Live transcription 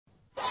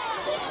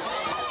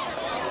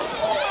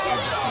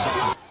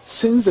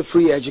Since the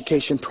free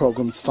education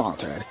program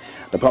started,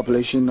 the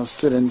population of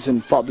students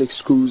in public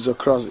schools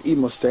across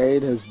Imo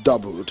State has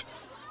doubled.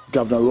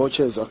 Governor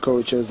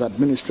Okorocha's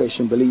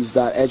administration believes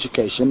that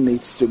education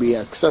needs to be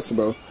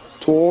accessible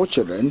to all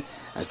children,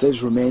 as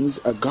this remains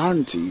a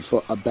guarantee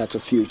for a better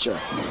future.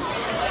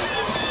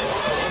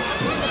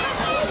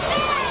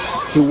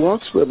 He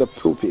works with the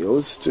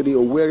pupils to the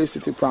Oweri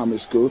City Primary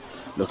School,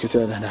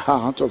 located in the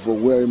heart of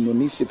Oweri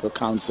Municipal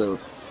Council.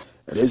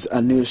 It is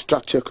a new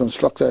structure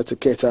constructed to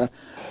cater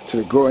to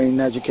the growing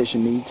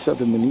education needs of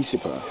the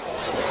municipal.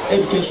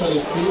 Education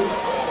is key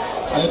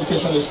and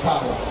education is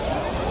power.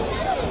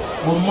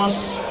 We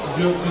must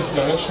build this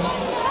direction,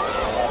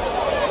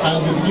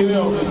 and the beginning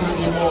of the new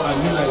Imo and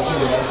new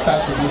Nigeria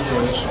starts with this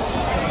direction.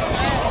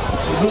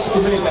 It looks to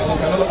me that we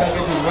can no longer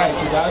get it right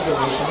with our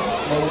generation,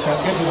 but we can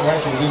get it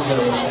right with this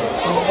generation.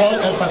 So all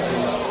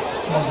emphasis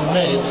must be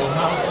made on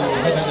how to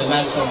better the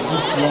lives of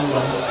these young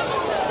ones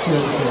through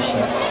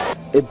education.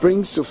 It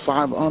brings to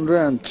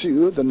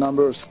 502 the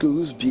number of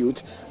schools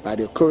built by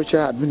the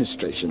Okorocha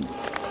administration.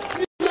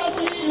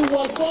 Previously it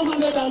was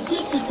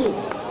 452,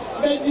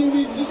 but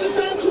the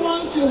distant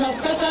ones you have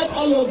scattered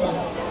all over.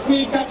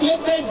 We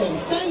calculated them,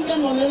 sent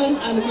them on errand,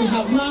 and we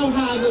have now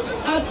had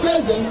at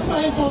present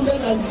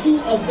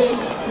 502 of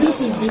them. This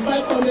is the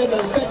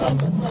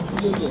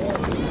 502nd buildings.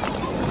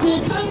 We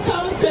can't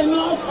count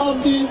enough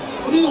of the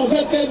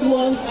renovated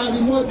ones and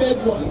the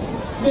molded ones.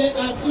 They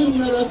are too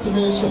numerous to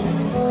mention.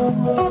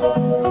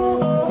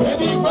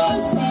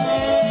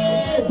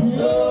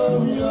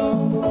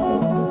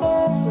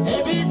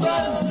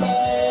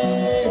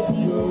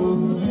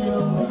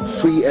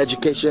 Free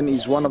education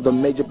is one of the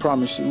major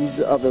promises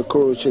of the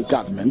Okorocha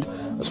government.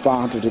 As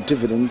part of the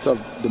dividends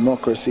of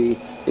democracy,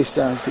 it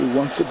says he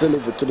wants to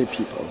deliver to the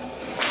people.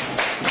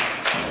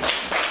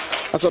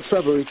 As of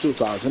February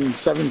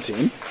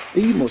 2017,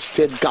 the Imo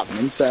State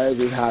government says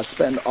it had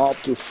spent up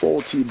to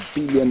 40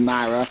 billion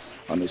naira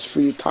on its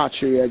free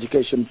tertiary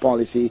education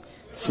policy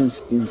since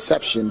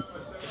inception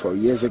 4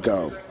 years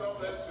ago.